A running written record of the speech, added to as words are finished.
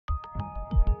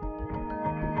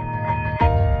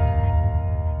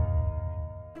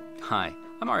Hi,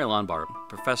 I'm Ariel Anbar,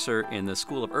 professor in the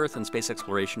School of Earth and Space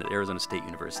Exploration at Arizona State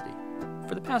University.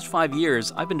 For the past 5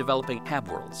 years, I've been developing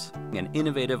HabWorlds, an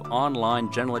innovative online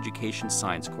general education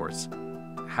science course.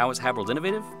 How is HabWorlds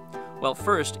innovative? Well,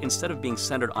 first, instead of being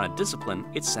centered on a discipline,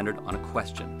 it's centered on a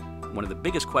question. One of the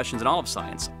biggest questions in all of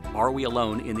science: are we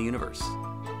alone in the universe?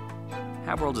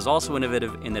 HabWorlds is also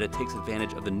innovative in that it takes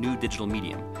advantage of the new digital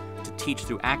medium to teach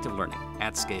through active learning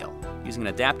at scale. Using an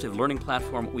adaptive learning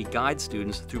platform, we guide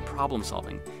students through problem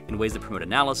solving in ways that promote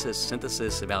analysis,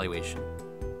 synthesis, evaluation.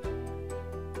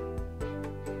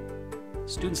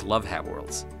 Students love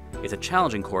HabWorlds. It's a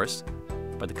challenging course,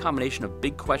 but the combination of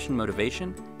big question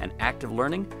motivation and active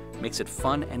learning makes it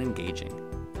fun and engaging.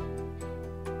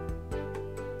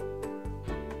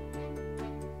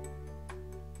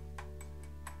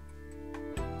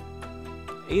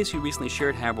 ASU recently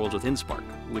shared HabWorlds with Inspark,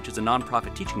 which is a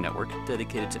nonprofit teaching network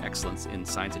dedicated to excellence in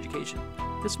science education.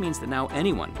 This means that now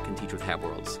anyone can teach with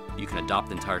HabWorlds. You can adopt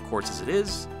the entire course as it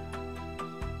is,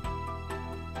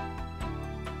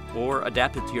 or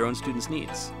adapt it to your own students'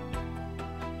 needs.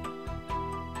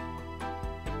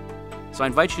 So I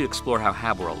invite you to explore how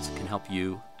HabWorlds can help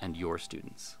you and your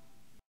students.